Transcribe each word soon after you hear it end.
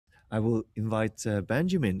I will invite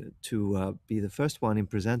Benjamin to be the first one in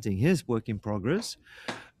presenting his work in progress,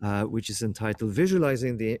 which is entitled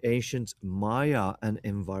Visualizing the Ancient Maya and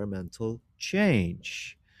Environmental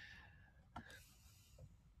Change.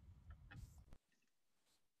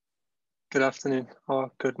 Good afternoon or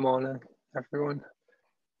good morning, everyone.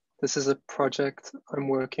 This is a project I'm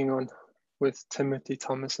working on with Timothy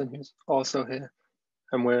Thomasson, who's also here,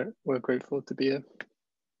 and we're grateful to be here.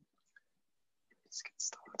 Let's get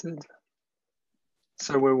started.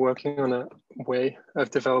 So we're working on a way of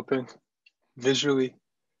developing visually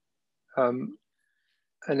an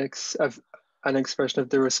expression of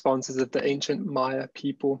the responses of the ancient Maya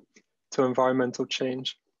people to environmental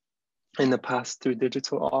change in the past through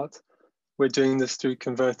digital art. We're doing this through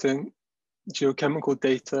converting geochemical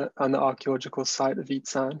data and the archaeological site of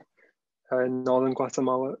Itzan in northern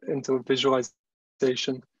Guatemala into a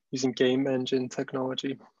visualization using game engine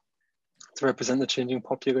technology to represent the changing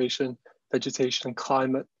population, vegetation, and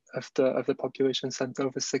climate of the population spent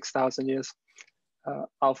over 6,000 years.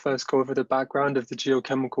 I'll first go over the background of the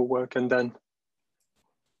geochemical work and then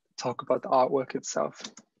talk about the artwork itself.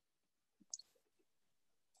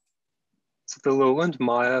 So the lowland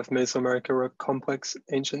Maya of Mesoamerica were a complex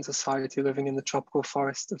ancient society living in the tropical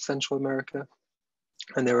forests of Central America,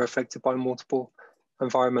 and they were affected by multiple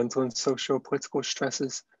environmental and socio-political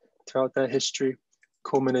stresses throughout their history,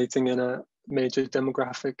 culminating in a major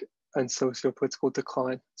demographic and socio-political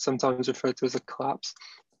decline, sometimes referred to as a collapse,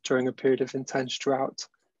 during a period of intense drought.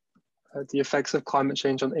 The effects of climate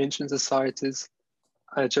change on ancient societies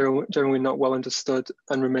are generally not well understood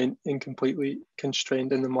and remain incompletely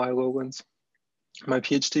constrained in the Maya lowlands. My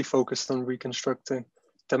PhD focused on reconstructing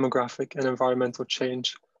demographic and environmental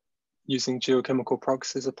change using geochemical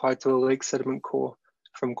proxies applied to a lake sediment core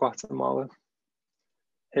from Guatemala.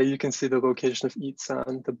 Here you can see the location of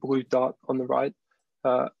Itzan, the blue dot on the right,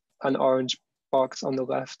 an orange box on the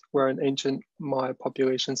left, where an ancient Maya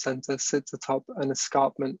population center sits atop an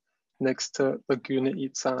escarpment next to Laguna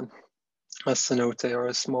Itzan, a cenote or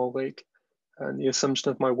a small lake. And the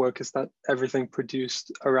assumption of my work is that everything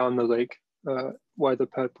produced around the lake, where the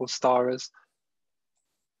purple star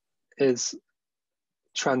is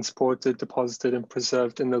transported, deposited, and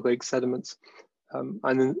preserved in the lake sediments.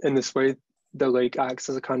 And in this way, the lake acts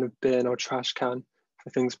as a kind of bin or trash can for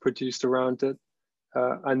things produced around it.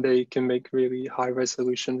 And they can make really high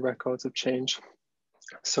resolution records of change.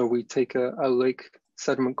 So we take a lake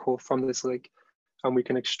sediment core from this lake and we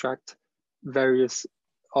can extract various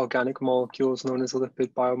organic molecules known as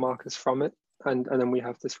lipid biomarkers from it. And then we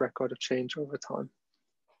have this record of change over time.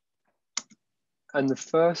 And the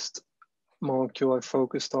first molecule I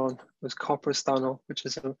focused on was copper stanol, which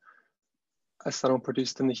is a stanol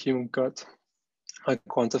produced in the human gut. I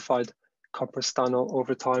quantified copper stanol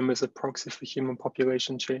over time as a proxy for human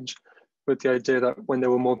population change, with the idea that when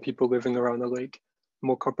there were more people living around the lake,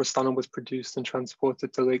 more copper stanol was produced and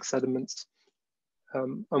transported to lake sediments.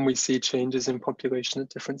 And we see changes in population at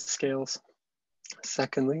different scales.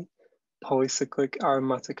 Secondly, polycyclic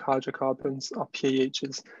aromatic hydrocarbons, or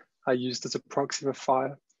PAHs, are used as a proxy for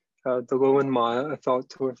fire. The lowland Maya are thought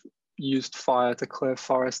to have used fire to clear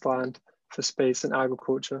forest land for space and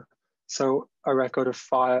agriculture. So a record of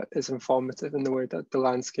fire is informative in the way that the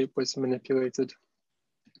landscape was manipulated.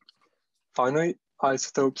 Finally,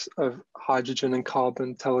 isotopes of hydrogen and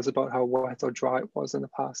carbon tell us about how wet or dry it was in the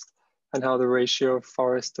past and how the ratio of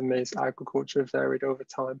forest to maize agriculture varied over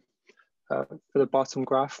time. For the bottom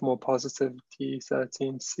graph, more positive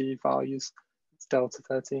D13C values, it's delta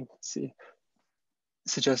 13C,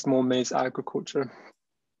 suggest more maize agriculture.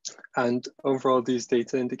 And overall, these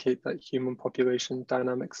data indicate that human population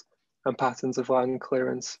dynamics and patterns of land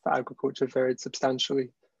clearance for agriculture varied substantially,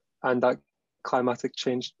 and that climatic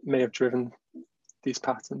change may have driven these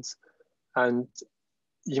patterns. And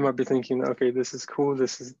you might be thinking, okay, this is cool,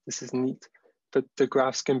 this is neat, but the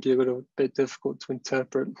graphs can be a little bit difficult to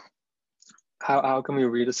interpret. How can we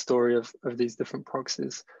read a story of these different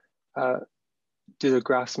proxies? Do the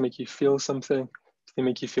graphs make you feel something? Do they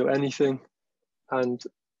make you feel anything? And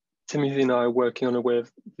Timothy and I are working on a way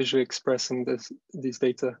of visually expressing these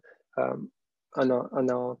data, and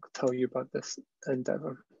I'll tell you about this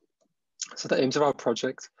endeavor. So the aims of our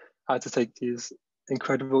project are to take these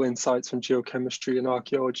incredible insights from geochemistry and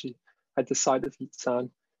archaeology at the site of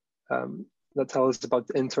Itzan that tell us about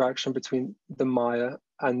the interaction between the Maya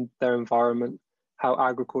and their environment, how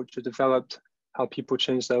agriculture developed, how people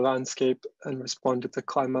changed their landscape and responded to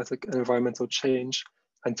climatic and environmental change,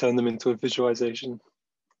 and turn them into a visualization.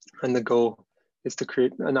 And the goal is to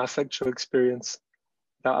create an affectual experience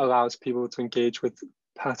that allows people to engage with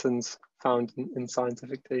patterns found in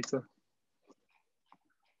scientific data.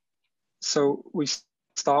 So we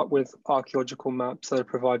start with archaeological maps that are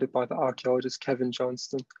provided by the archaeologist Kevin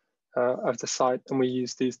Johnston of the site, and we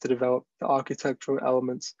use these to develop the architectural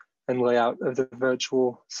elements and layout of the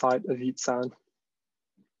virtual site of Itzan.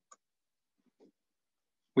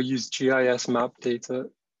 We use GIS map data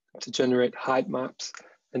to generate height maps,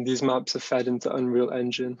 and these maps are fed into Unreal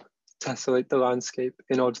Engine to tessellate the landscape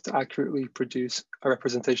in order to accurately produce a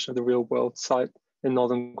representation of the real world site in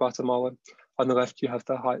northern Guatemala. On the left, you have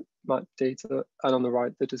the height map data, and on the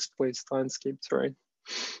right, the displaced landscape terrain.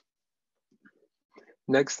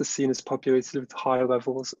 Next, the scene is populated with high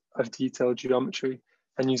levels of detailed geometry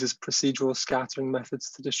and uses procedural scattering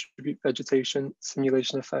methods to distribute vegetation,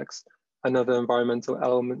 simulation effects, and other environmental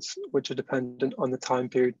elements which are dependent on the time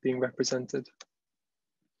period being represented.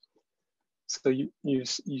 So you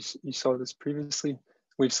saw this previously.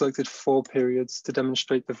 We've selected 4 periods to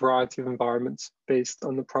demonstrate the variety of environments based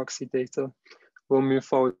on the proxy data. We'll move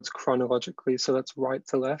forward chronologically, so that's right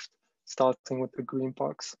to left, starting with the green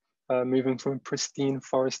box, moving from a pristine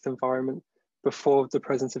forest environment before the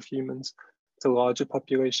presence of humans to larger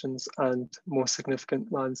populations and more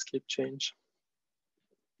significant landscape change.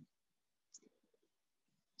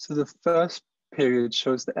 So the first period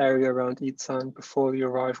shows the area around Itzan before the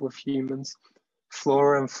arrival of humans,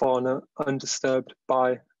 flora and fauna undisturbed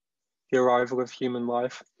by the arrival of human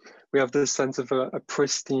life. We have this sense of a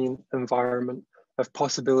pristine environment of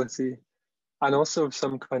possibility and also of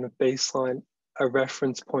some kind of baseline, a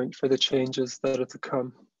reference point for the changes that are to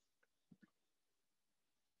come.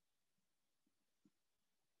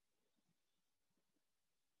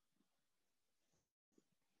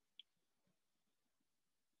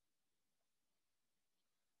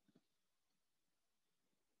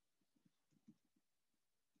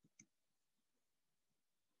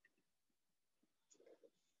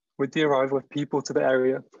 With the arrival of people to the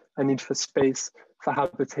area, a need for space, for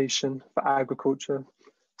habitation, for agriculture,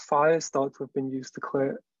 fires thought to have been used to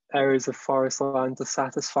clear areas of forest land to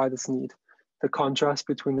satisfy this need. The contrast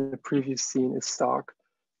between the previous scene is stark.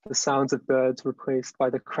 The sounds of birds replaced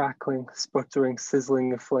by the crackling, sputtering,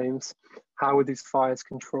 sizzling of flames. How were these fires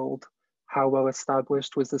controlled? How well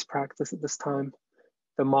established was this practice at this time?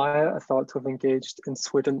 The Maya are thought to have engaged in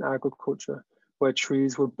swidden agriculture, where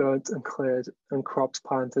trees were burnt and cleared and crops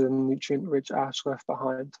planted and nutrient-rich ash left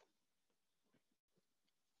behind.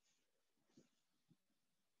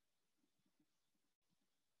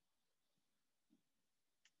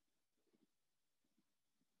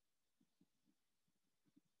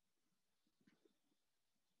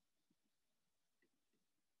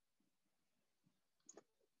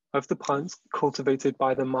 Of the plants cultivated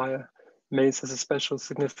by the Maya, maize has a special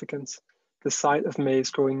significance. The sight of maize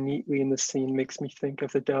growing neatly in the scene makes me think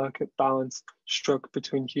of the delicate balance struck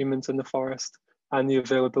between humans and the forest and the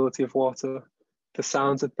availability of water. The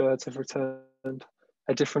sounds of birds have returned.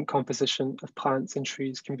 A different composition of plants and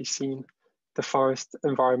trees can be seen. The forest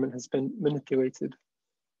environment has been manipulated.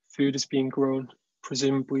 Food is being grown,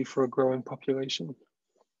 presumably for a growing population.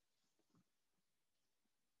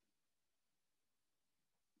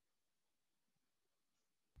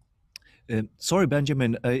 Sorry,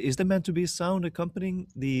 Benjamin, is there meant to be sound accompanying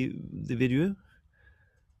the video?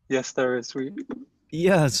 Yes, there is.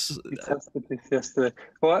 Yes. We tested this yesterday.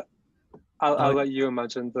 Well, I'll let you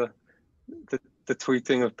imagine the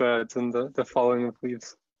tweeting of birds and the falling of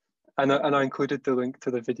leaves. And I included the link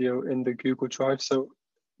to the video in the Google Drive, so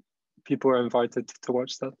people are invited to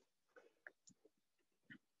watch that.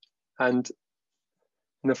 And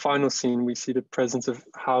in the final scene, we see the presence of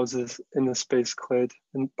houses in the space cleared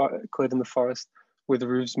in the forest, with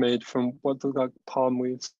roofs made from what look like palm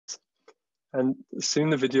leaves. And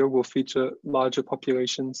soon the video will feature larger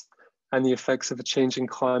populations and the effects of a changing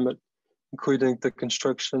climate, including the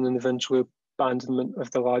construction and eventual abandonment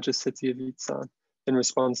of the largest city of Itzan in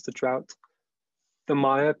response to drought. The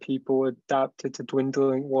Maya people adapted to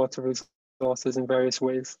dwindling water resources in various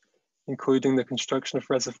ways, including the construction of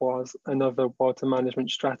reservoirs and other water management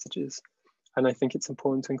strategies. And I think it's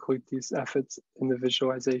important to include these efforts in the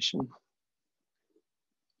visualization.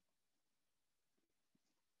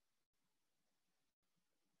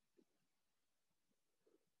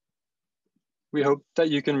 We hope that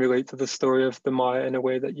you can relate to the story of the Maya in a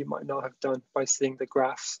way that you might not have done by seeing the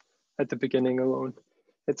graphs at the beginning alone.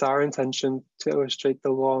 It's our intention to illustrate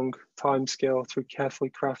the long time scale through carefully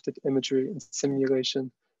crafted imagery and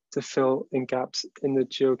simulation to fill in gaps in the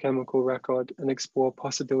geochemical record and explore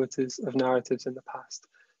possibilities of narratives in the past,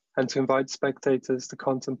 and to invite spectators to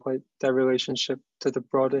contemplate their relationship to the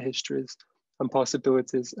broader histories and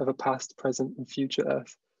possibilities of a past, present, and future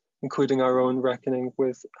Earth, including our own reckoning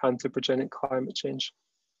with anthropogenic climate change.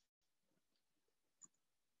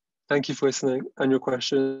 Thank you for listening, and your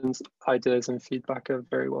questions, ideas, and feedback are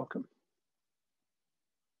very welcome.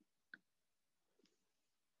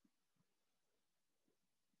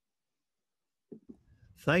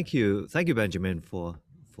 Thank you, Benjamin, for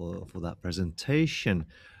that presentation.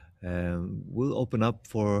 We'll open up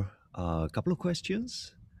for a couple of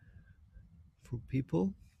questions for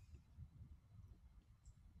people.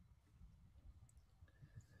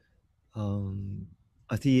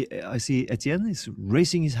 I see Etienne is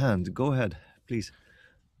raising his hand. Go ahead, please.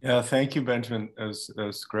 Yeah, thank you, Benjamin. That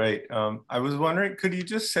was great. I was wondering, could you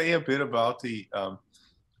just say a bit about the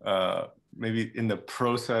maybe in the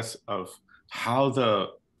process of how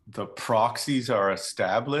the proxies are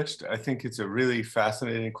established? I think it's a really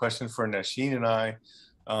fascinating question for Nashin and I,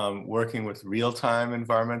 working with real-time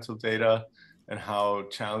environmental data, and how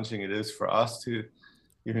challenging it is for us to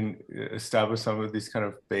even establish some of these kind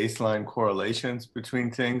of baseline correlations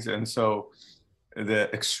between things. And so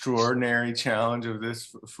the extraordinary challenge of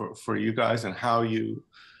this for you guys, and how you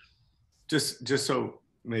just so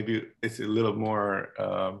maybe it's a little more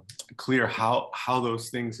clear how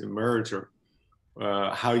those things emerge, or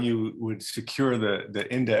how you would secure the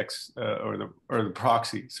index or the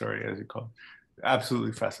proxy, sorry, as you call it.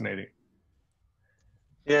 Absolutely fascinating.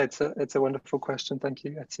 Yeah, it's a wonderful question. Thank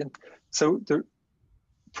you, Etienne. So the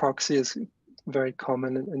proxy is very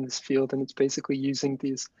common in this field, and it's basically using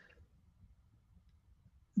these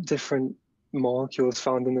different molecules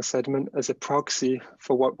found in the sediment as a proxy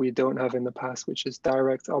for what we don't have in the past, which is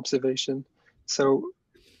direct observation. So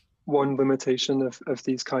one limitation of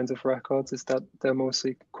these kinds of records is that they're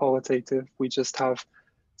mostly qualitative. We just have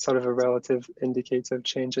sort of a relative indicator of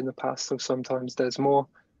change in the past. So sometimes there's more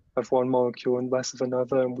of one molecule and less of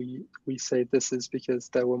another, and we say this is because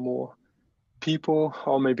there were more people,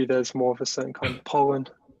 or maybe there's more of a certain kind of pollen.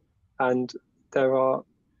 And there are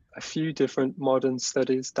a few different modern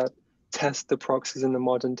studies that test the proxies in the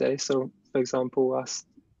modern day. So for example,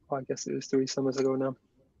 I guess it was 3 summers ago now,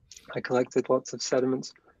 I collected lots of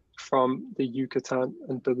sediments from the Yucatan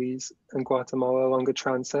and Belize and Guatemala along a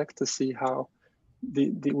transect to see how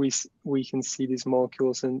we can see these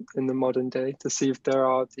molecules in the modern day, to see if there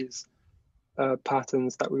are these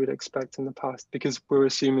patterns that we would expect in the past, because we're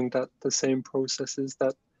assuming that the same processes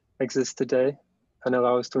that exist today and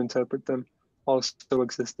allow us to interpret them also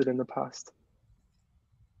existed in the past.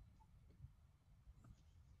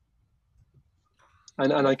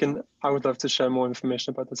 And I would love to share more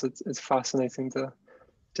information about this. It's fascinating, the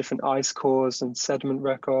different ice cores and sediment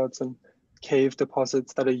records and cave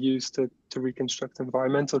deposits that are used to reconstruct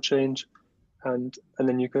environmental change. And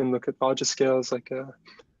then you can look at larger scales like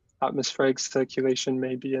atmospheric circulation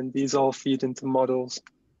maybe, and these all feed into models.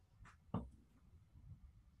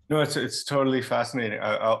 No, it's totally fascinating.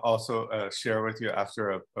 I'll also share with you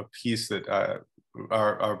after a piece that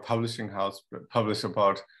our publishing house published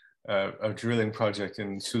about a drilling project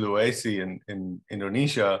in Sulawesi in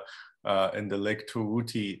Indonesia, in the Lake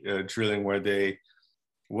Tuwuti drilling, where they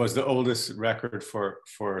was the oldest record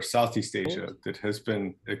for Southeast Asia that has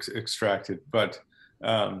been extracted. But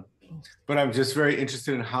I'm just very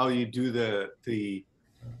interested in how you do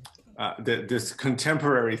this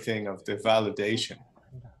contemporary thing of the validation.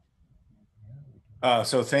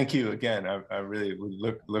 So thank you again. I really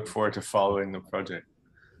would look forward to following the project.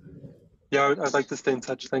 Yeah, I'd like to stay in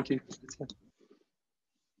touch. Thank you.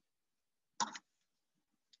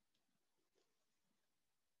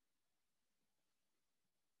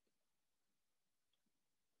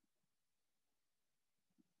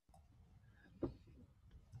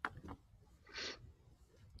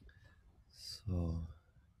 So,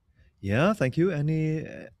 yeah, thank you.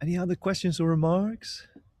 Any other questions or remarks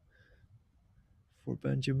for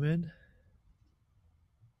Benjamin?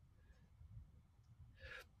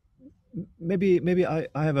 Maybe I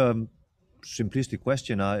have a simplistic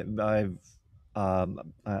question. I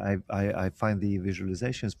find the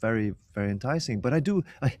visualizations very enticing, but I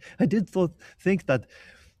did think that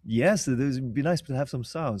yes, it would be nice to have some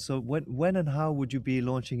sound. So when and how would you be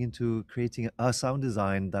launching into creating a sound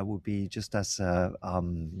design that would be just as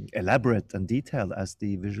elaborate and detailed as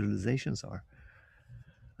the visualizations are?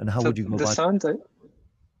 And how would you go the about sound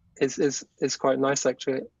is quite nice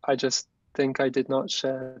actually. I just think I did not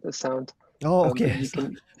share the sound. Oh, okay.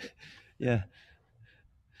 Yeah.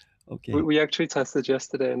 Okay. We actually tested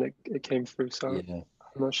yesterday and it came through, so yeah.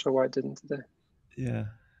 I'm not sure why it didn't today. Yeah.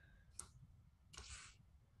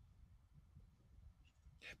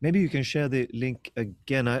 Maybe you can share the link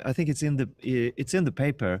again. I think it's in the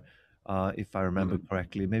paper, if I remember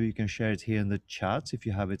correctly. Maybe you can share it here in the chat if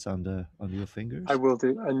you have it under your fingers. I will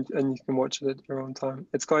do, and you can watch it at your own time.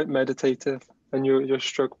 It's quite meditative, and you're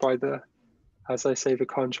struck by the as I say, the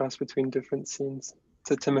contrast between different scenes.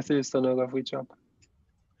 So Timothy has done a lovely job.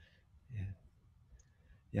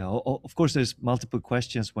 Yeah, of course, there's multiple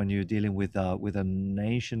questions when you're dealing with an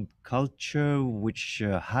ancient culture which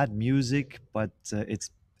had music, but it's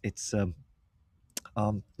to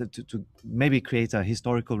maybe create a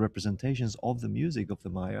historical representations of the music of the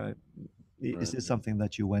Maya. Is this something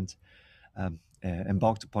that you went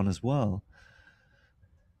embarked upon as well?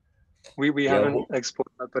 We haven't explored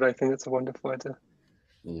that, but I think it's a wonderful idea.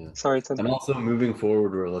 Yeah. Sorry, Tim. And also moving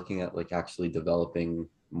forward, we're looking at like actually developing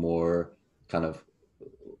more kind of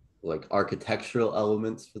like architectural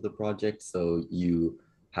elements for the project. So you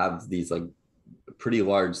have these like pretty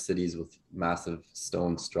large cities with massive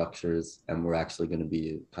stone structures, and we're actually going to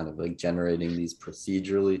be kind of like generating these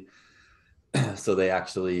procedurally. So they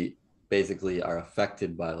actually basically are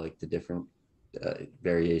affected by like the different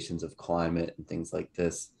variations of climate and things like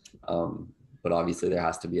this. But obviously there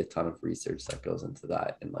has to be a ton of research that goes into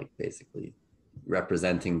that, and like basically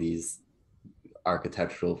representing these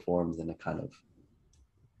architectural forms in a kind of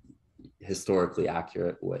historically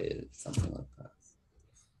accurate way, something like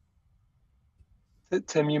that.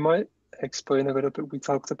 Tim, you might explain a little bit. We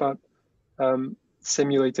talked about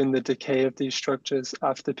simulating the decay of these structures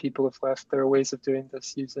after people have left. There are ways of doing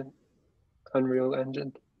this using Unreal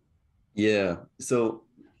Engine. Yeah, so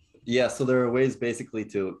there are ways basically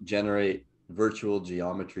to generate virtual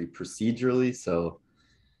geometry procedurally. So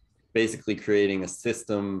basically creating a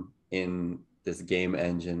system in this game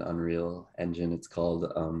engine, Unreal Engine, it's called.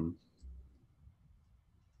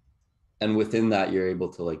 And within that, you're able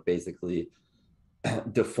to like basically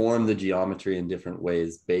deform the geometry in different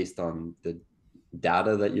ways based on the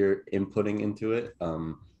data that you're inputting into it.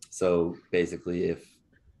 So basically, if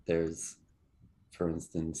there's, for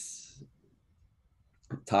instance,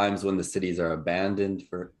 times when the cities are abandoned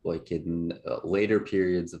for like in later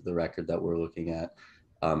periods of the record that we're looking at,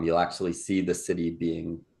 you'll actually see the city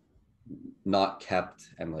being not kept,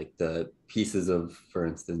 and like the pieces of, for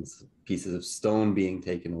instance, pieces of stone being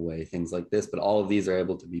taken away, things like this. But all of these are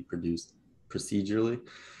able to be produced procedurally.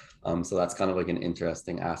 So that's kind of like an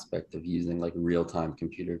interesting aspect of using like real-time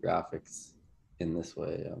computer graphics in this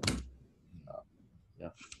way. Yeah.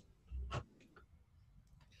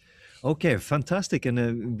 Okay, fantastic. And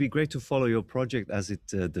it'd be great to follow your project as it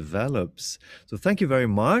develops. So thank you very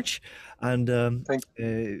much. And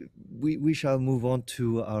we shall move on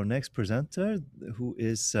to our next presenter, who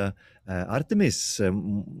is Artemis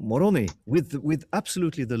Moroni, with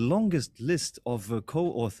absolutely the longest list of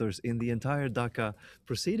co-authors in the entire DACA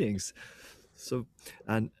proceedings. So,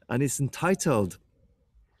 and it's entitled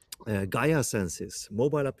GaiaSenses,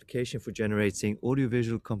 mobile application for generating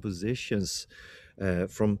audiovisual compositions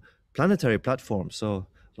from planetary platforms. So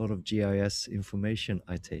a lot of GIS information,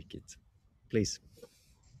 I take it. Please.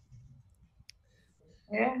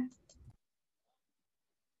 Yeah.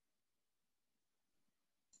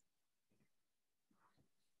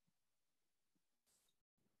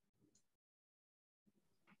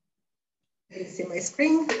 You see my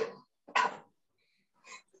screen?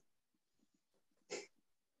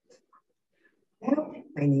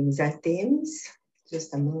 My name is Artemis.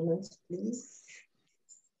 Just a moment, please.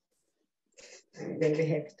 I'm very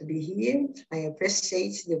happy to be here. I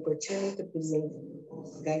appreciate the opportunity to present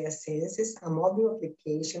GaiaSenses, a mobile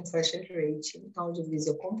application for generating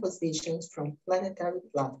audiovisual compositions from planetary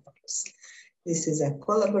platforms. This is a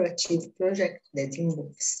collaborative project that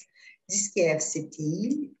involves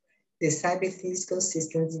DiscFCT, the Cyber Physical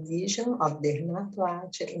Systems Division of the Renato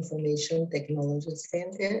Archer Information Technology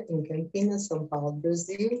Center in Campinas, São Paulo,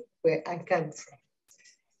 Brazil, where I come from.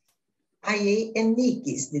 IA and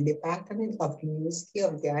NICS, the Department of Music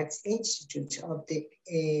of the Arts Institute of the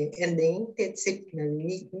and the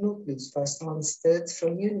Interdisciplinary Nucleus for Sound Studies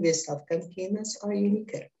from University of Campinas or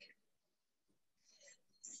Unicamp.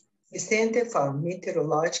 The Center for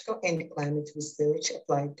Meteorological and Climate Research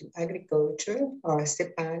Applied to Agriculture, or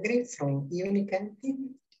CEPAGRE, from Unicamp,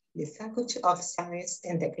 the Faculty of Science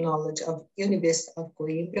and Technology of University of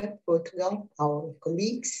Coimbra, Portugal, our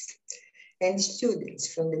colleagues, and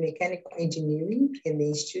students from the Mechanical Engineering and the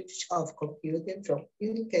Institute of Computing from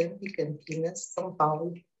Unicamp, Campinas, São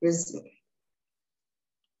Paulo, Brazil.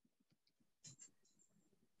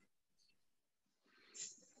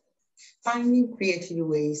 Finding creative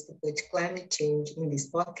ways to put climate change in the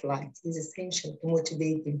spotlight is essential to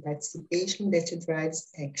motivating participation that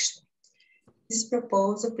drives action. This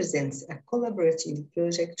proposal presents a collaborative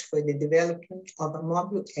project for the development of a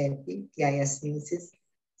mobile app, GaiaSenses,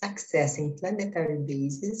 accessing planetary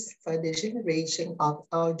bases for the generation of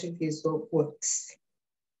audiovisual works.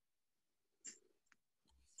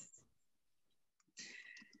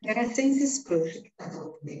 GaiaSenses project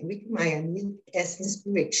adopted the Wikimaya myth as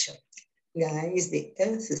inspiration. Gaia is the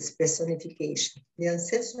Earth's personification, the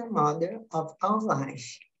ancestral mother of all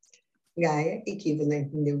life. Gaia,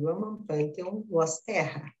 equivalent in the Roman pantheon, was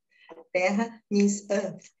Terra. Terra means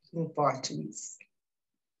earth in Portuguese.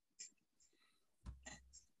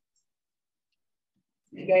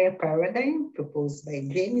 The Gaia paradigm, proposed by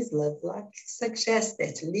James Lovelock, suggests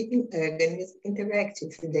that living organisms interact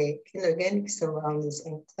with their inorganic surroundings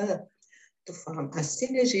on Earth to form a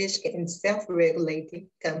synergistic and self-regulating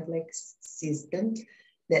complex system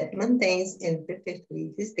that maintains and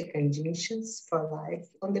perpetuates the conditions for life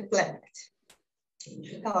on the planet. In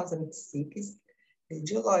 2006, the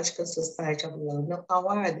Geological Society of London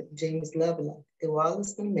awarded James Lovelock the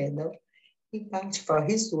Wollaston Medal, in part for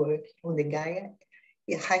his work on the Gaia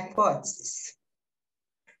hypothesis.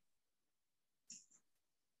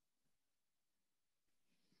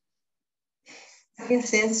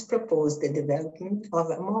 GaiaSenses proposed the development of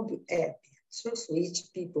a mobile app through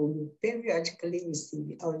which people will periodically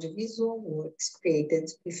receive audiovisual works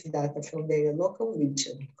created with data from their local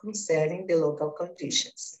region concerning the local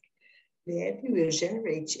conditions. The app will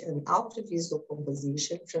generate an audiovisual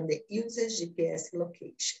composition from the user's GPS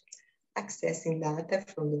location, accessing data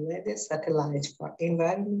from the weather satellite for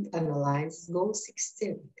environment analysis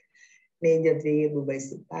Gonc, made available by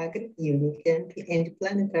Synthesizer, Unicamp, and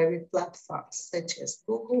planetary platforms such as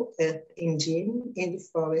Google Earth Engine and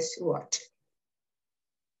Forest Watcher.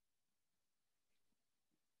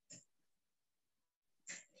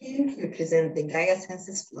 Here we present the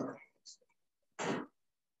GaiaSenses flow.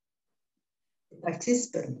 The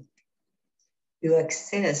participant will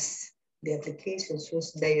access the application through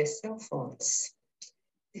their cell phones.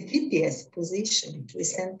 The GPS position we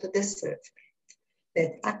send to the server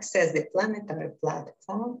that access the planetary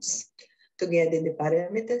platforms to gather the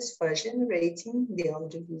parameters for generating the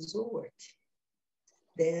audiovisual work.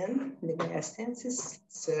 Then the GaiaSenses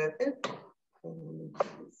server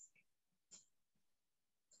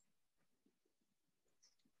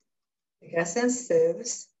the GaiaSenses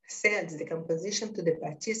service sends the composition to the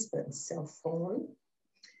participant's cell phone,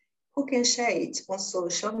 who can share it on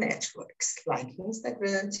social networks like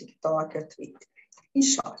Instagram, TikTok, or Twitter. In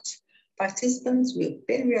short, participants will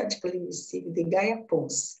periodically receive the Gaia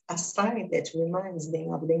Pulse, a sign that reminds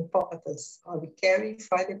them of the importance of caring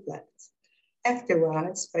for the planet.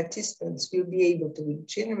 Afterwards, participants will be able to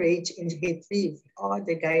generate and retrieve all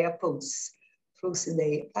the Gaia Pulse through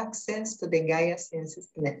their access to the GaiaSenses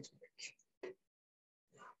network.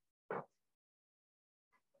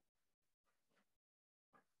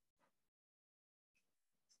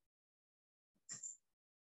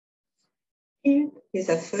 Here is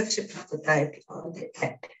a first prototype of the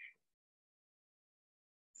app.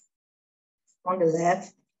 On the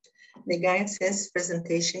left, the GaiaSenses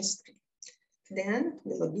presentation screen. Then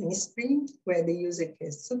the login screen where the user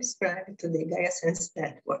can subscribe to the GaiaSenses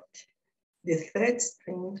network. The third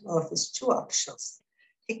screen offers two options: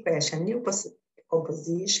 request a new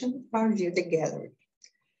composition or view the gallery.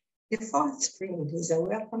 The fourth screen is a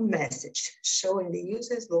welcome message showing the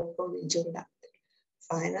user's local region data.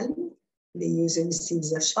 Finally, the user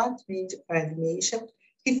receives a short video or animation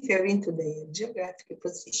referring to their geographic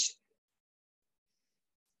position.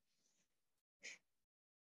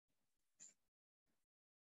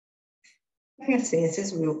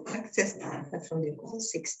 GaiaSenses will access data from the Gonc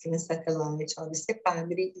satellite of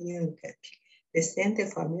Bainy Unicamp, the Center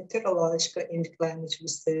for Meteorological and Climate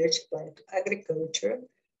Research applied to Agriculture,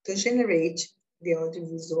 to generate the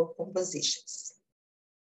audiovisual compositions.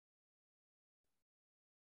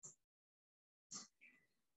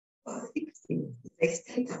 The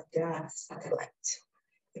state-of-the-art satellite.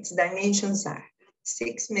 Its dimensions are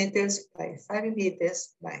 6 meters by 5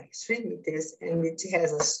 meters by 3 meters, and it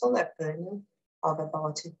has a solar panel of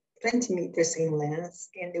about 20 meters in length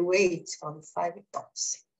and a weight of 5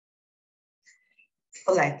 tons.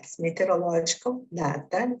 Collects meteorological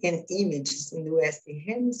data and images in the Western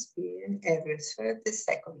Hemisphere every 30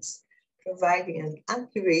 seconds, providing an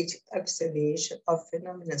accurate observation of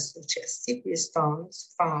phenomena such as CP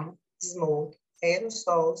storms, fog, smoke,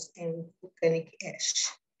 aerosols, and volcanic ash.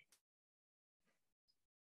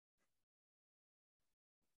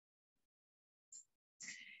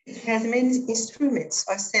 It has many instruments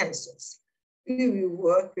or sensors. We will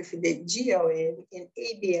work with the GLM and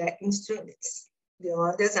ABI instruments. The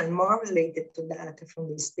others are more related to data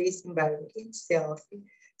from the space environment itself,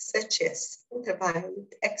 such as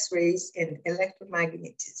ultraviolet, X-rays, and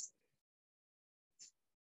electromagnetism.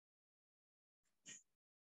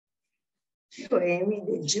 GLM,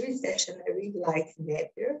 the geostationary light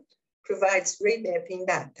mapper, provides remapping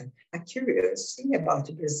data. A curiosity about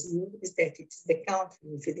Brazil is that it is the country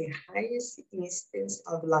with the highest incidence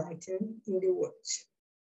of lightning in the world.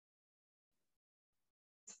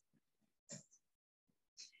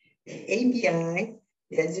 The ABI,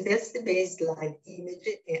 the advanced baseline image,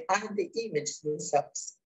 are the images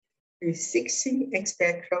themselves, with 16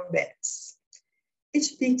 spectral bands.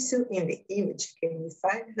 Each pixel in the image can be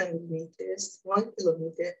 500 meters, 1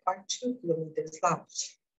 kilometer, or 2 kilometers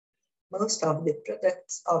large. Most of the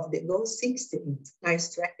products of the Gonc system are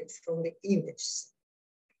extracted from the images.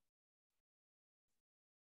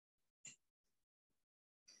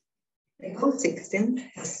 The Gonc system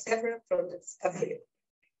has several products available.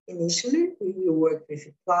 Initially, we will work with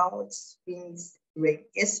clouds, winds, rain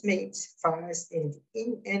estimates, fires, and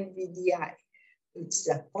NVDI, which is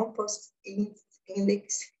a compost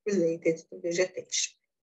index related to vegetation.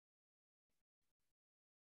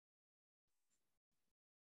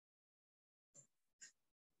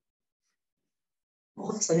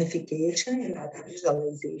 Both sonification and data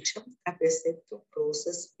visualization are perceptual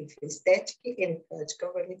process with aesthetic and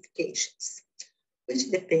practical ramifications, which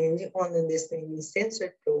depend on understanding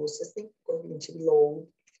sensor processing, cognitive load,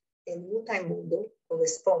 and multimodal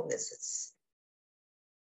correspondences.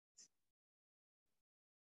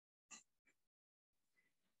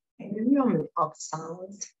 In the realm of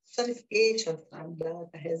sound, sonification from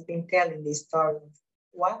data has been telling the story of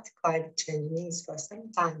what climate change means for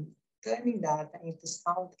some time, turning data into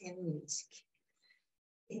sound and music.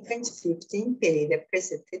 In 2015, Pereira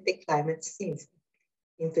presented the Climate Symphony.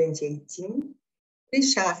 In 2018,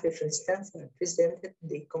 Chris Schaffer from Stanford presented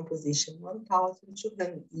the composition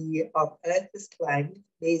 1,200 Years of Earth's Climate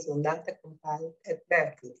based on data compiled at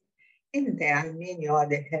Berkeley, and there are many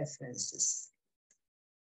other references.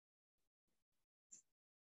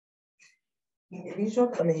 In the visual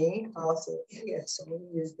domain, also, Emerson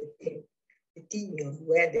used the theme of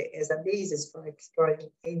weather as a basis for exploring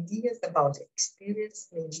ideas about experience,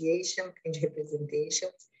 mediation, and representation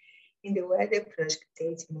in the weather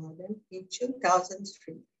project model in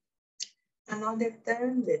 2003. Another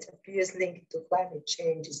term that appears linked to climate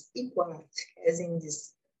change is equart, as in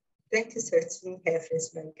this 2013 reference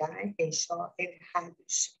by Guy, Henshaw, and Hive.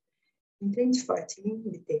 In 2014,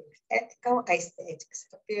 the term ethical aesthetics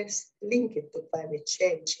appears linked to climate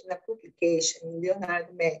change in a publication in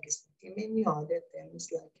Leonardo magazine, and many other terms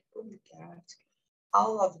like public art,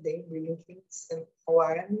 all of them bringing some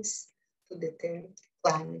awareness to the term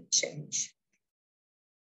climate change.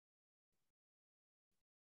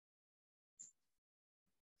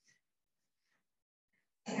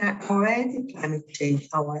 There are already climate change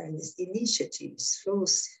awareness initiatives through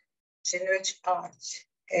generative art,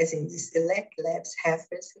 as in the Select Labs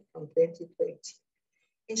reference from 2020.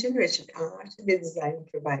 In generative art, the design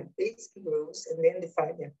provides basic rules and then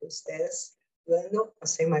define their process, random or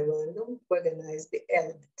semi-random, organize the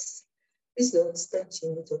elements. Results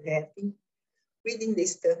continue to happen within the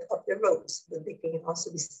state of the roles, but they can also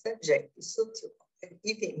be subject to subtle and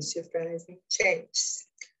even surprising changes.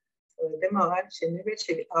 Furthermore,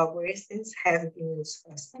 generative algorithms have been used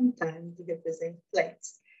for some time to represent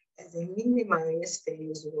plants, as in Minimaia's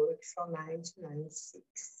famous work from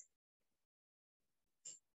 1996.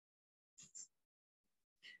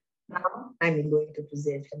 Now, I'm going to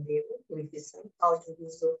present a demo with some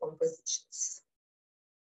audiovisual compositions.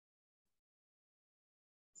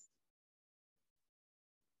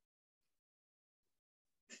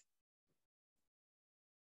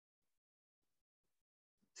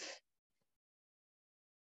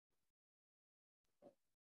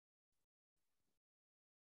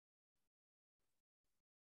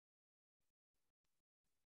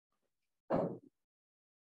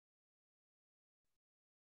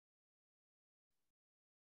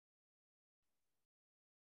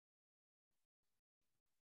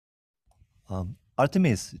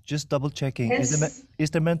 Artemis, just double checking. Yes.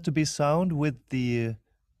 Is there meant to be sound with the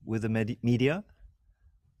media?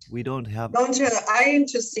 We don't have. Are you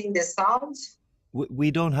interested in the sound?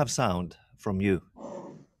 We don't have sound from you.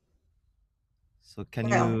 So can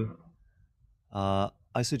you?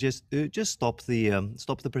 I suggest just stop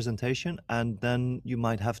the presentation, and then you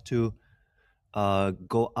might have to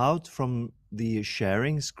go out from the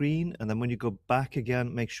sharing screen, and then when you go back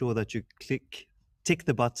again, make sure that you tick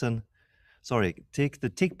the button. Sorry, tick the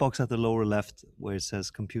tick box at the lower left where it says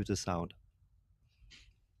computer sound.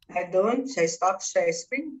 I stop share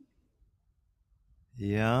screen.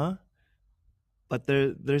 Yeah, but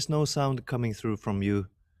there's no sound coming through from you,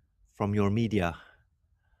 from your media.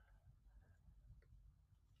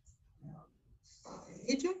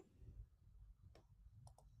 Video?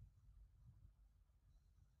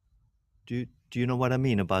 do you know what I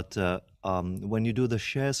mean about when you do the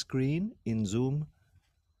share screen in Zoom?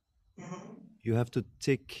 You have to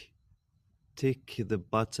tick the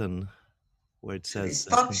button where it says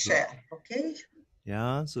stop share, okay?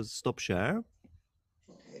 Yeah, so stop share.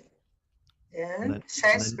 Okay. And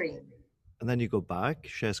share screen. And then you go back,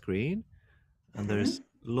 share screen, and there's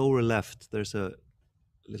lower left, there's a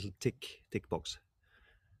little tick box.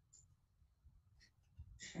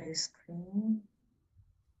 Share screen,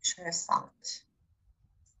 share sound.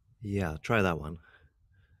 Yeah, try that one.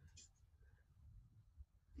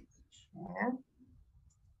 Yeah.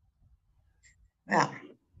 Yeah.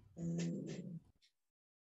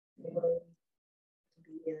 We're going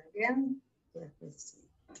to begin again. Let me see.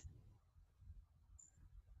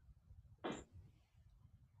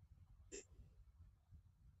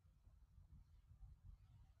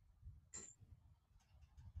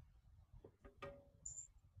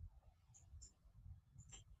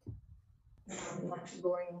 I'm not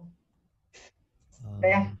going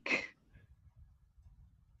back.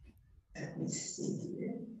 Let me see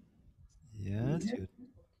here. Yes.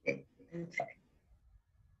 Okay, and try.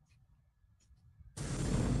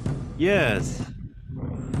 Yes.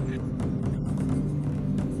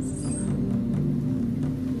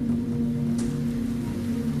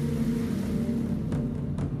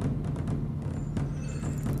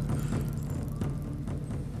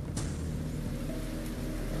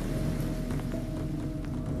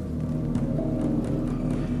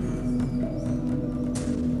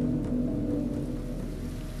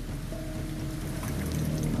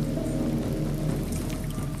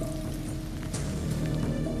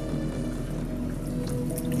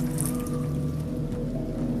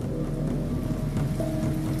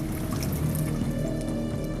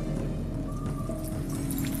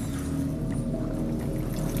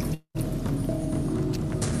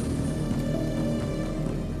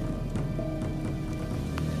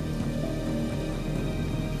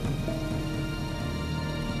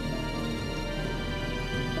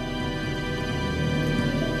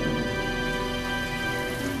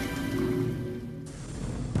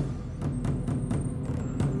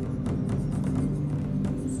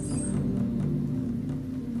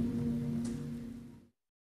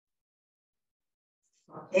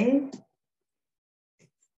 Okay.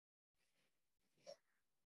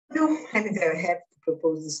 Well, I'm very happy to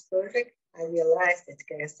propose this project. I realize that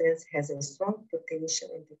GaiaSenses has a strong potential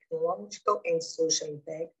in technological and social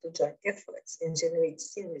impact to join efforts and generate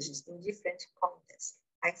synergies in different contexts.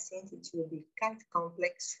 I think it will be quite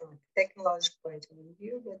complex from a technological point of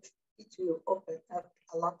view, but it will open up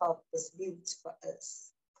a lot of possibilities for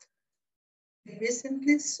us. We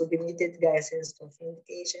recently submitted GaiaSenses to field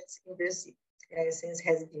agents in Brazil. GaiaSenses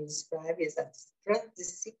has been described as a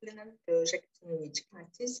transdisciplinary project in which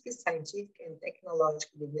artistic, scientific, and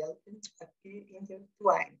technological development appear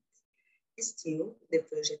intertwined. Still, the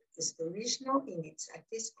project is original in its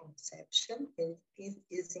artistic conception and it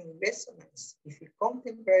is in resonance with the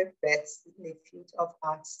contemporary practices in the field of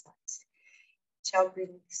art science. It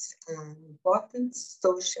brings an important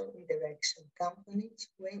social interaction component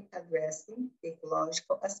when addressing the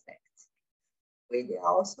ecological aspects. We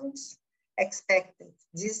also expect that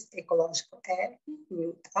this ecological act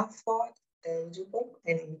will afford tangible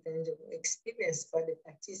and intangible experience for the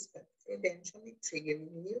participants, eventually triggering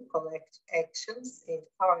new collective actions and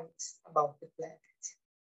awareness about the planet.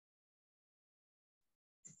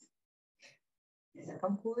 As a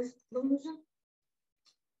conclusion,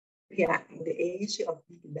 we are in the age of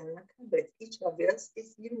big data, but each of us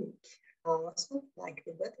is unique. Also, like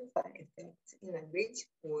the butterfly effect in a great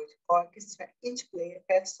word orchestra, each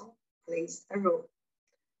person plays a role.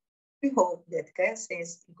 We hope that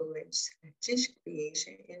GaiaSenses encourages artistic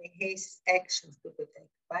creation and enhances actions to protect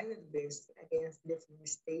biodiversity against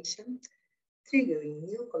deforestation, triggering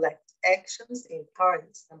new collective actions and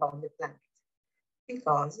awareness about the planet.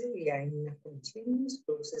 Because we are in a continuous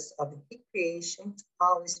process of recreation,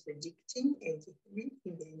 always predicting and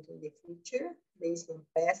reinventing the future based on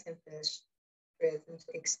past and present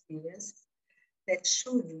experience that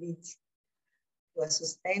should lead to a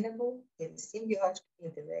sustainable and symbiotic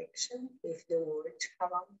interaction with the world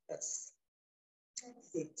around us.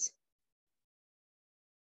 That's it.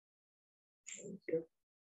 Thank you.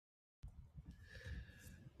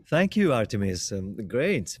 Thank you, Artemis.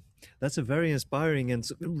 Great. That's a very inspiring and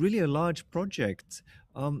really a large project.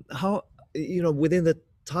 How, within the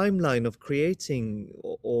timeline of creating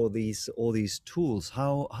all these tools,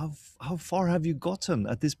 how far have you gotten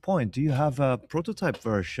at this point? Do you have a prototype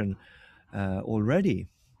version already?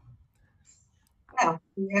 Well,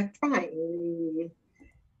 we are trying.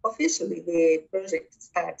 Officially, the project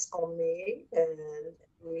starts on May, and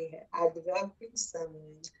we are developing some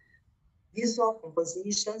visual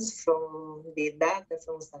compositions from the data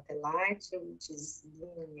from satellite, which is,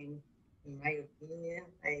 in my opinion,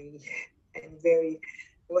 I'm very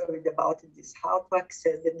worried about this, how to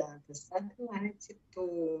access the data satellite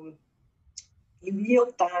to in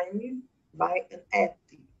real time by an app.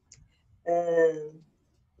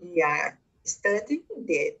 We are studying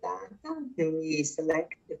the data, and we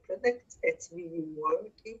select the products that really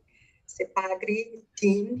work. Sepagri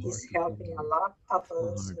team is helping a lot of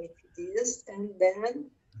us with this, and then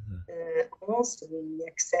also we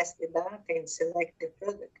access the data and select the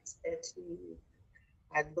products that we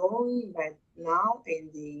are doing right now,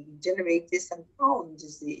 and the generate some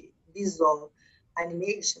the visual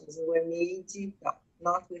animations were made,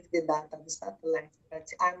 not with the data of the satellite,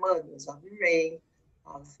 but are models of the rain,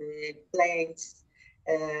 of plants,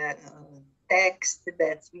 text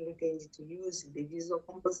that we intend to use, the visual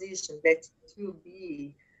composition that will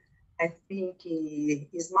be, I think,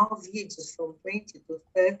 small videos from 20 to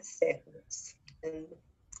 30 seconds. And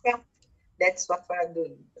yeah, that's what we're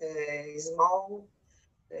doing. Small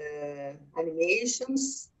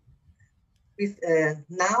animations with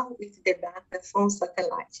now with the data from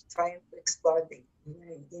satellite, trying to explore them,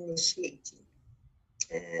 initiating.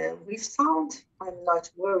 We found, I'm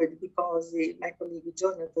not worried because my colleague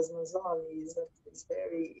Jonathan Manzolli is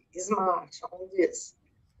very smart on this.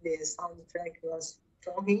 The soundtrack was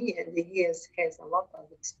from him, and he has a lot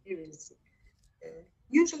of experience.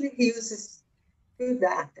 Usually he uses good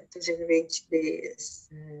data to generate the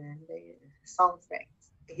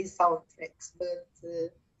soundtracks, his soundtracks, but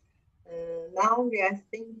now we are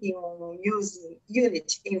thinking on using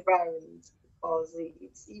Unity environment because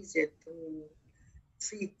it's easier to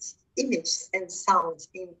treat images and sounds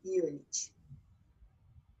in Unity.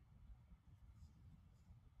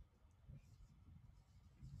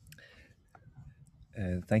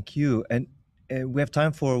 Thank you. And we have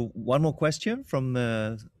time for one more question from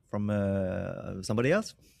somebody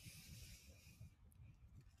else.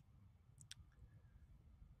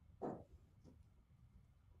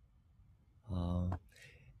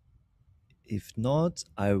 If not,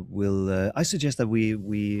 I will. I suggest that we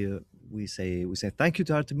say thank you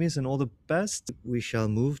to Artemis and all the best. We shall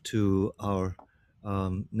move to our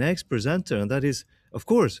next presenter, and that is, of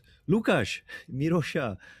course, Lukasz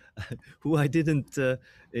Mirocha, who I didn't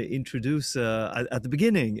introduce at the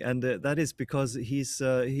beginning, and that is because he's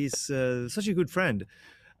such a good friend,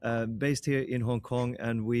 based here in Hong Kong,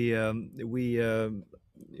 and we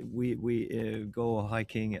go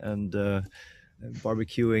hiking and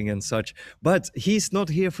barbecuing and such. But he's not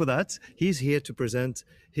here for that. He's here to present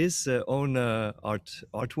his own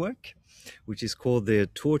artwork, which is called the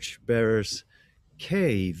Torchbearer's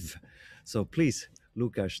Cave. So please,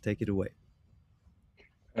 Lukasz, take it away.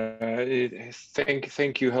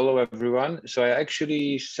 Thank you. Hello, everyone. So I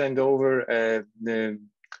actually sent over the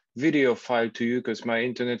video file to you because my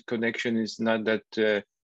internet connection is not that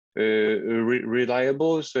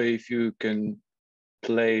reliable. So if you can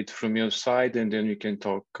play it from your side, and then we can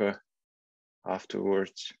talk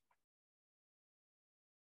afterwards.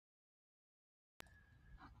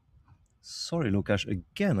 Sorry, Lukasz,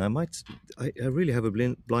 again, I really have a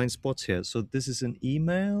blind spot here. So this is an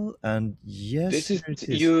email, and yes, this is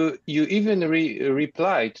you even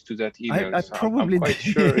replied to that email. I probably I'm quite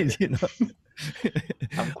did, sure. You know.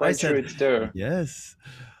 I'm quite sure it's there. Yes,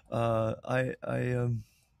 but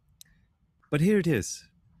here it is.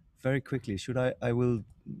 Very quickly, I will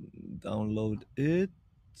download it.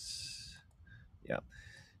 Yeah,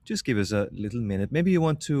 just give us a little minute. Maybe you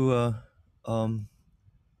want to,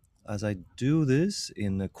 as I do this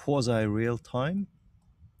in a quasi real time.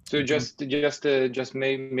 So just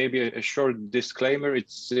maybe a short disclaimer.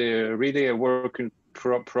 It's really a work in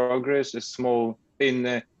progress, a small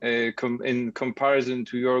in comparison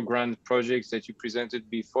to your grand projects that you presented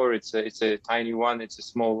before. It's a tiny one. It's a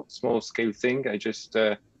small scale thing. I just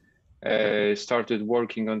started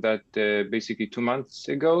working on that basically 2 months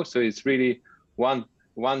ago. So it's really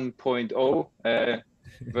 1.0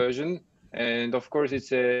 version. And of course,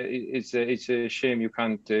 it's a shame you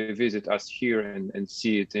can't visit us here and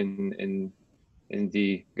see it in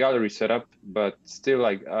the gallery setup. But still,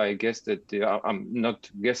 I guess that I'm not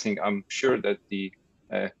guessing. I'm sure that the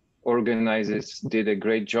organizers did a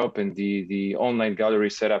great job, and the online gallery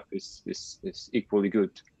setup is equally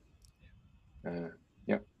good.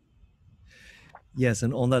 Yeah. Yes,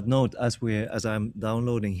 and on that note, as I'm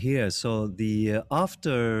downloading here, so the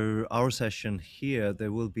after our session here,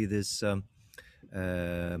 there will be this a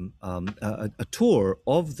tour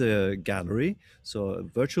of the gallery, so a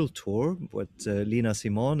virtual tour. But Lina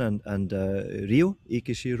Simon and Ryo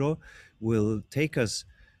Ikeshiro will take us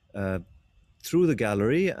uh, through the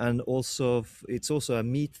gallery, and also it's also a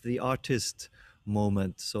meet the artist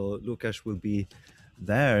moment. So Lukasz will be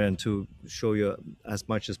there and to show you as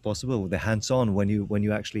much as possible the hands-on when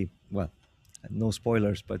you actually, well, no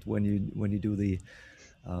spoilers, but when you do the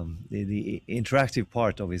interactive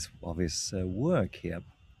part of his work here,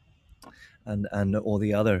 and all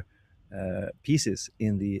the other pieces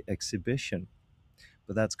in the exhibition.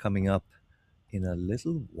 But that's coming up in a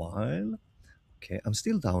little while. Okay, I'm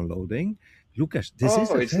still downloading. Lukasz, this is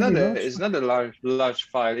Oh, a fairly large. it's not a large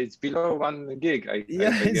file. It's below 1 gig. I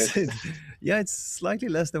guess. Yeah, it's slightly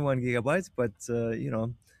less than 1 GB, but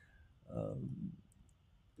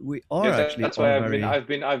we are Yeah, actually that's on why a very. I've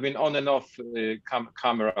been on and off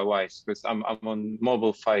camera wise, because I'm on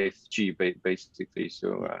mobile 5G basically.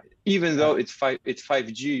 So even though it's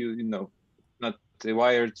 5G, you know, not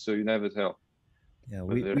wired, so you never tell. Yeah,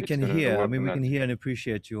 we can hear. I mean, we can hear and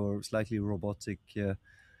appreciate your slightly robotic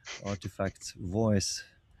artifact voice.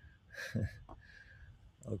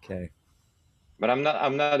 Okay. But I'm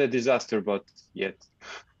not a disaster bot yet.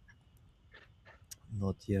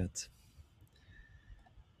 Not yet.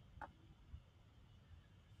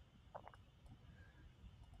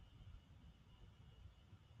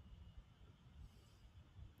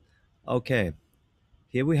 Okay,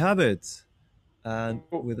 here we have it. And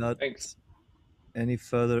without any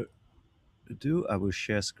further ado, I will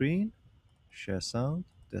share screen, share sound,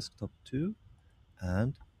 desktop 2,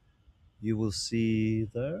 and you will see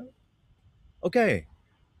there. Okay,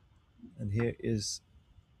 and here is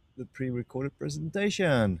the pre-recorded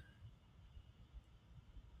presentation.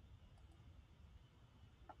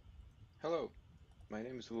 Hello, my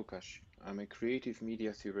name is Lukasz. I'm a creative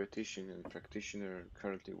media theoretician and practitioner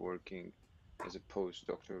currently working as a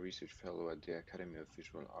postdoctoral research fellow at the Academy of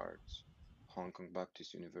Visual Arts, Hong Kong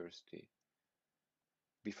Baptist University.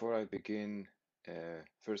 Before I begin,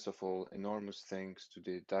 first of all, enormous thanks to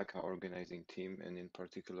the DACA organizing team, and in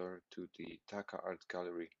particular to the DACA Art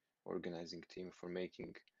Gallery organizing team for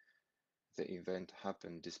making the event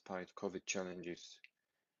happen despite COVID challenges.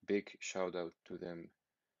 Big shout out to them.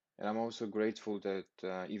 And I'm also grateful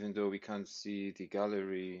that even though we can't see the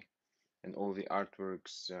gallery and all the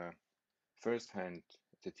artworks firsthand,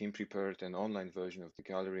 the team prepared an online version of the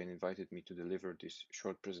gallery and invited me to deliver this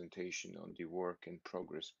short presentation on the work in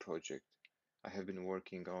progress project I have been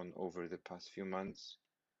working on over the past few months.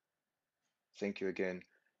 Thank you again.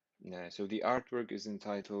 So the artwork is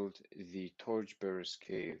entitled The Torchbearer's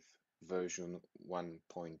Cave version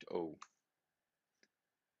 1.0.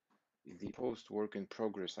 The post-work in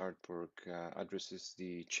progress artwork addresses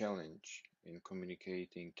the challenge in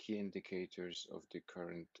communicating key indicators of the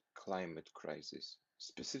current climate crisis.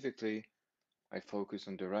 Specifically, I focus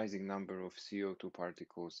on the rising number of CO2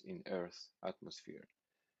 particles in Earth's atmosphere.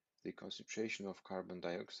 The concentration of carbon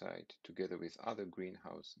dioxide, together with other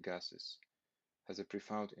greenhouse gases, has a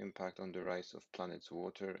profound impact on the rise of planet's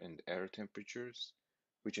water and air temperatures,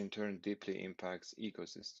 which in turn deeply impacts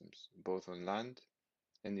ecosystems, both on land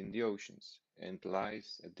and in the oceans, and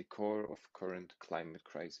lies at the core of current climate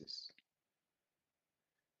crisis.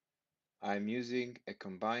 I'm using a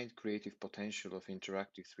combined creative potential of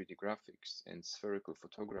interactive 3D graphics and spherical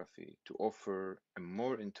photography to offer a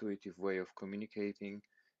more intuitive way of communicating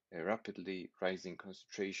a rapidly rising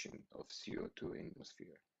concentration of CO2 in the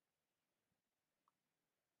atmosphere.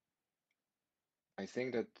 I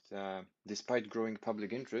think that despite growing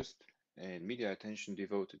public interest and media attention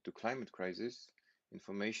devoted to climate crisis,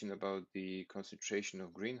 information about the concentration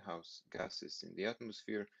of greenhouse gases in the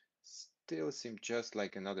atmosphere still seem just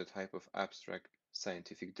like another type of abstract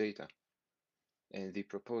scientific data. And the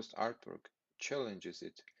proposed artwork challenges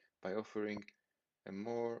it by offering a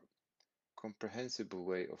more comprehensible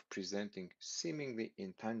way of presenting seemingly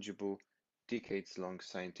intangible, decades-long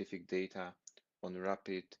scientific data on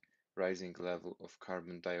rapid rising level of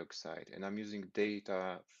carbon dioxide. And I'm using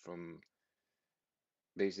data from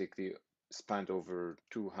basically spanned over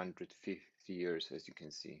 250 years, as you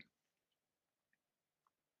can see.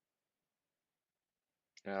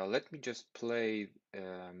 Let me just play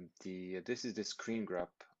this is the screen grab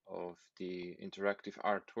of the interactive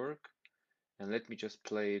artwork, and let me just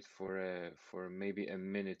play it for maybe a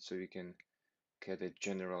minute so you can get a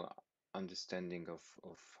general understanding of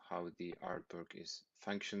how the artwork is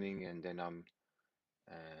functioning, and then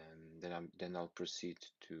I'll proceed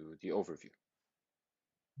to the overview.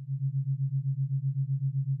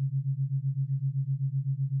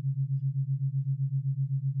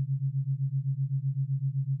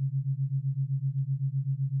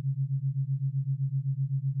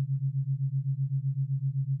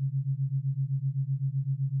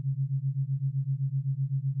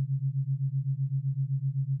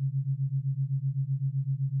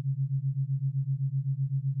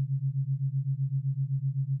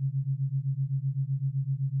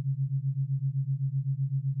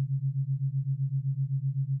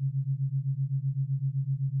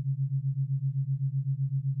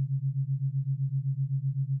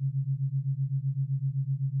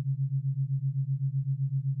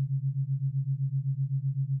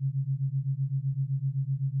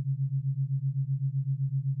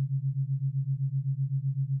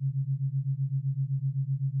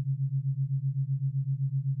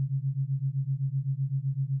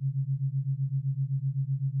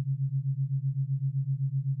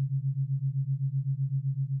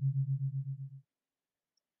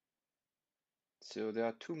 So there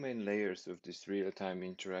are two main layers of this real-time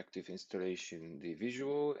interactive installation, the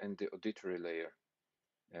visual and the auditory layer.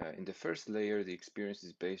 In the first layer, the experience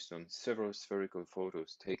is based on several spherical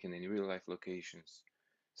photos taken in real-life locations,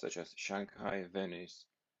 such as Shanghai, Venice,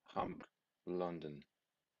 Hamburg, London,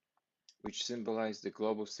 which symbolize the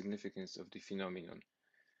global significance of the phenomenon,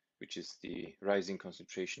 which is the rising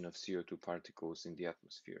concentration of CO2 particles in the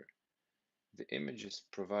atmosphere. The images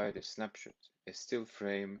provide a snapshot, a still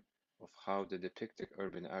frame of how the depicted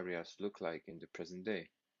urban areas look like in the present day.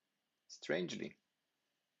 Strangely,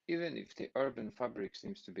 even if the urban fabric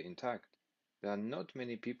seems to be intact, there are not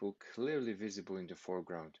many people clearly visible in the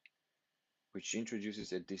foreground, which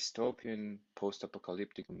introduces a dystopian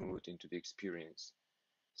post-apocalyptic mood into the experience,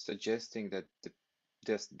 suggesting that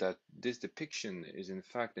this depiction is in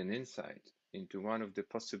fact an insight into one of the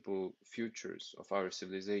possible futures of our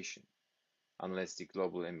civilization, unless the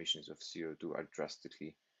global emissions of CO2 are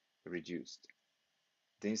drastically reduced.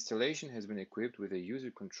 The installation has been equipped with a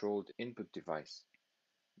user-controlled input device.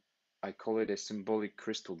 I call it a symbolic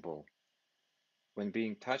crystal ball. When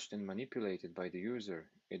being touched and manipulated by the user,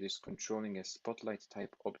 it is controlling a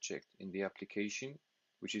spotlight-type object in the application,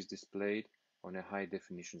 which is displayed on a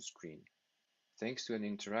high-definition screen. Thanks to an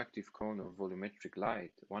interactive cone of volumetric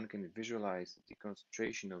light, one can visualize the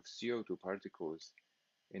concentration of CO2 particles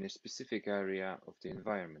in a specific area of the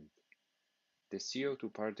environment. The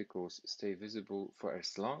CO2 particles stay visible for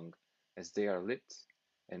as long as they are lit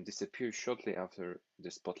and disappear shortly after the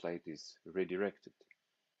spotlight is redirected.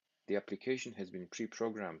 The application has been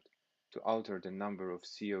pre-programmed to alter the number of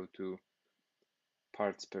CO2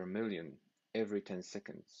 parts per million every 10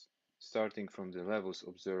 seconds, starting from the levels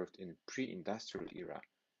observed in pre-industrial era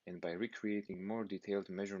and by recreating more detailed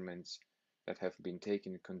measurements that have been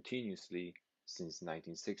taken continuously since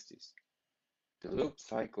 1960s. The loop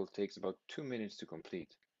cycle takes about 2 minutes to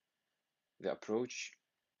complete. The approach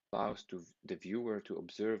allows the viewer to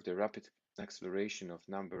observe the rapid acceleration of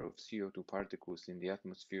number of CO2 particles in the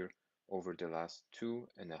atmosphere over the last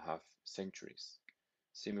 2.5 centuries.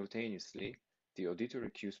 Simultaneously, the auditory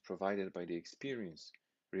cues provided by the experience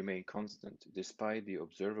remain constant despite the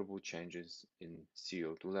observable changes in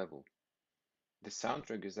CO2 level. The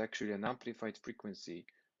soundtrack is actually an amplified frequency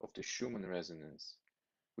of the Schumann resonance,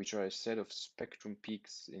 which are a set of spectrum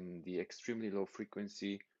peaks in the extremely low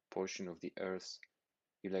frequency portion of the Earth's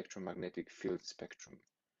electromagnetic field spectrum.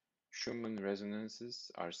 Schumann resonances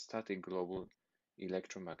are static global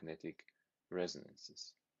electromagnetic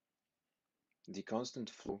resonances. The constant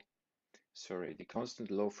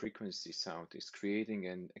low frequency sound is creating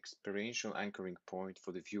an experiential anchoring point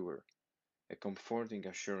for the viewer, a comforting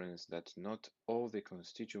assurance that not all the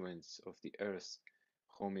constituents of the Earth's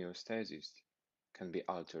homeostasis can be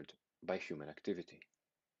altered by human activity.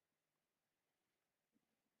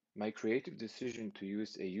 My creative decision to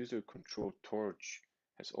use a user-controlled torch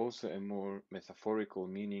has also a more metaphorical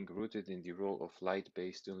meaning rooted in the role of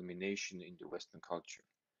light-based illumination in the Western culture,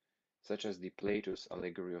 such as the Plato's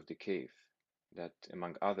allegory of the cave, that,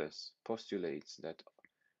 among others, postulates that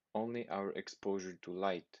only our exposure to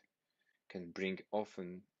light can bring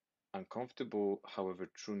often uncomfortable, however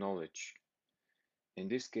true knowledge. In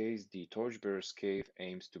this case, the Torchbearer's cave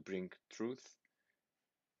aims to bring truth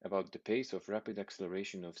about the pace of rapid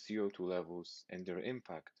acceleration of CO2 levels and their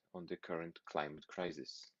impact on the current climate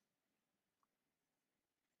crisis.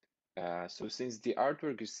 So since the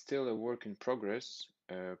artwork is still a work in progress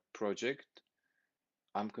project,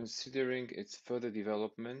 I'm considering its further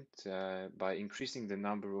development by increasing the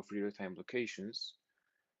number of real-time locations,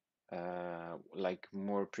 like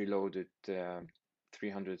more preloaded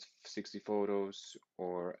 360 photos,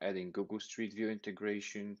 or adding Google Street View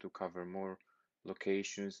integration to cover more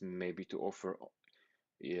locations, and maybe to offer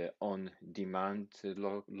on-demand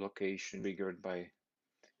location triggered by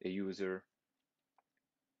a user,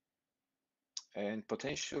 and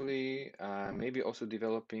potentially maybe also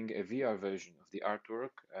developing a VR version of the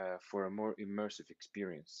artwork for a more immersive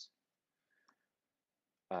experience.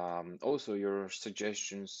 Also, your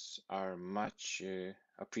suggestions are much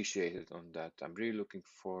appreciated on that. I'm really looking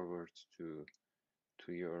forward to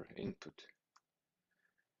your input.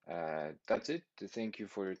 That's it. Thank you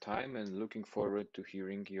for your time and looking forward to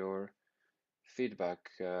hearing your feedback.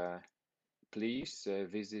 Please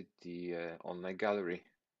visit the online gallery.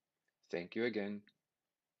 Thank you again.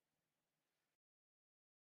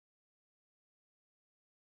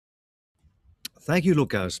 Thank you,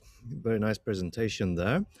 Lukasz. Very nice presentation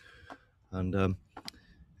there. And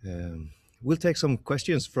we'll take some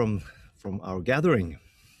questions from our gathering.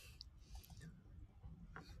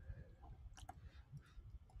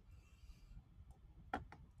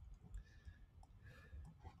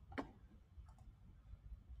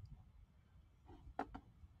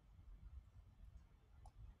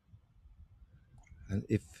 And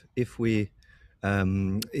if we,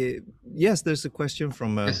 yes, there's a question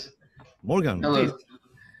from Yes. Morgan. Hello. Please.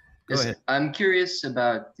 Go Yes, ahead. I'm curious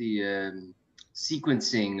about the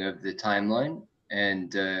sequencing of the timeline,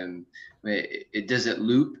 and does it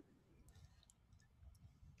loop?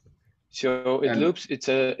 So it loops. It's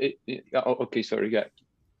a. Oh, okay, sorry. Yeah.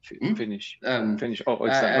 Finish. Finish. Oh,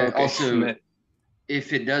 it's done. Okay. Also,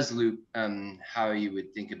 if it does loop, how you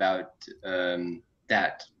would think about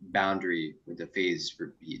that boundary with the phase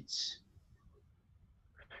repeats?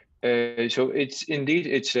 So it's indeed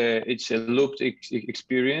it's a looped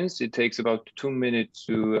experience. It takes about 2 minutes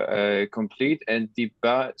to complete, and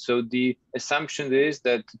so the assumption is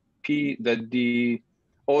that the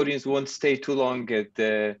audience won't stay too long at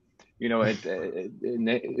the in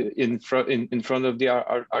front of the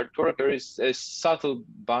artwork. There is a subtle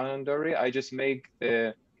boundary. I just make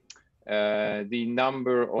the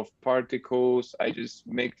number of particles. I just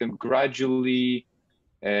make them gradually.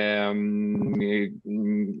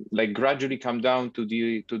 Like gradually come down to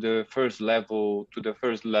the first levels,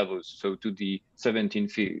 so to the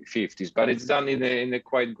 1750s, but it's done in a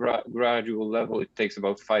quite gradual level. It takes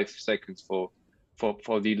about 5 seconds for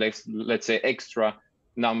the let's say extra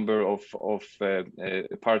number of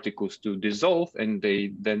particles to dissolve, and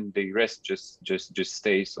then the rest just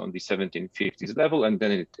stays on the 1750s level, and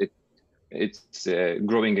then it's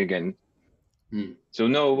growing again. So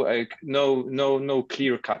no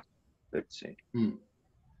clear cut, let's say.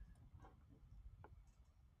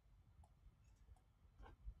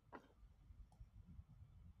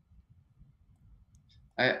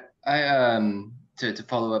 To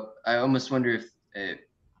follow up, I almost wonder if it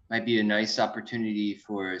might be a nice opportunity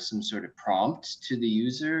for some sort of prompt to the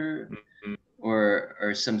user,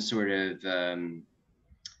 or some sort of a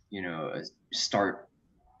start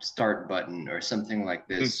button or something like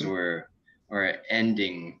this, or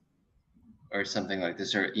ending or something like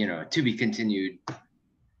this, or to be continued.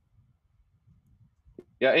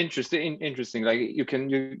 Yeah, interesting. Like you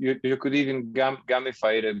could even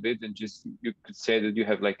gamify it a bit, and just you could say that you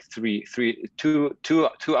have like two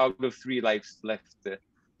out of 3 lives left,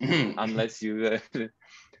 unless you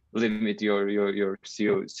limit your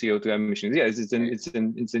CO2 emissions. Yeah, it's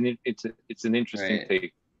an interesting right.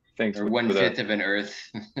 take. Thanks. Or 1/5 of an Earth.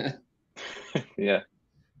 Yeah.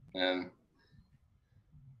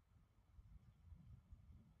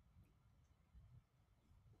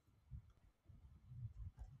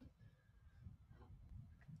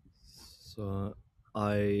 So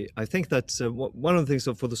I think that one of the things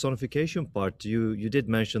for the sonification part, you did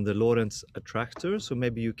mention the Lorentz attractor, so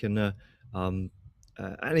maybe you can and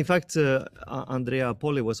in fact Andrea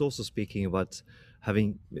Polli was also speaking about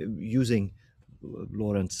using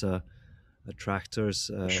Lorentz attractors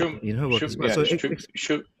in her work as well.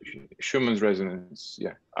 So Schumann's resonance.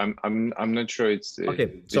 Yeah, I'm not sure it's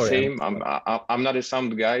okay, the same. I'm not a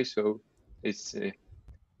sound guy, so it's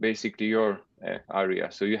basically your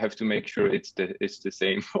area. So you have to make sure it's the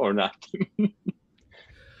same or not.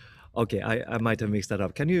 Okay, I might have mixed that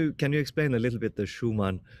up. Can you explain a little bit the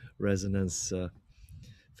Schumann resonance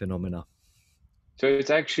phenomena? So it's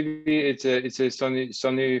a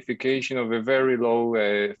sonification of a very low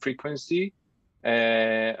frequency,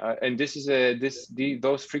 and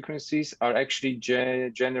those frequencies are actually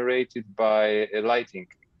generated by lighting,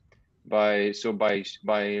 by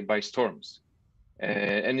storms,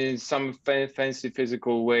 and in some fancy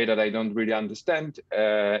physical way that I don't really understand.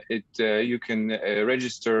 You can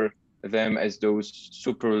register them as those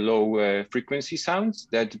super low frequency sounds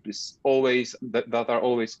that are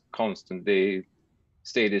always constant. They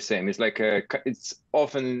stay the same. It's like it's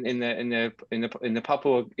often in the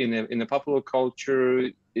popular culture.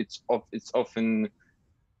 It's often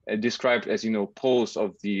described as pulse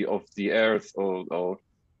of the earth or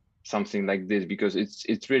something like this, because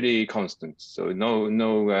it's really constant. So no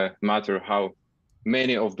matter how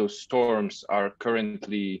many of those storms are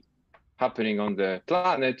currently happening on the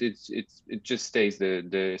planet, it just stays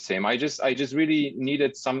the same. I just really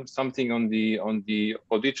needed something on the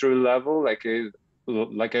auditory level, like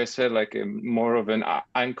I said, like more of an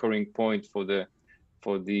anchoring point for the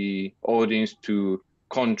audience to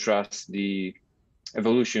contrast the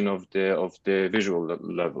evolution of the visual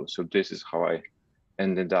level. So this is how I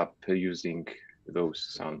ended up using those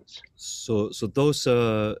sounds. So those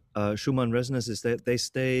Schumann resonances, they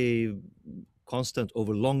stay constant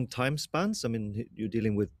over long time spans. I mean, you're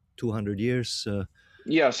dealing with 200 years.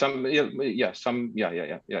 Yeah. It's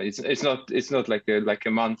not like a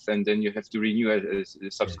month and then you have to renew a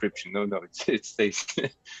subscription. No, it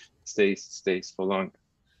stays for long.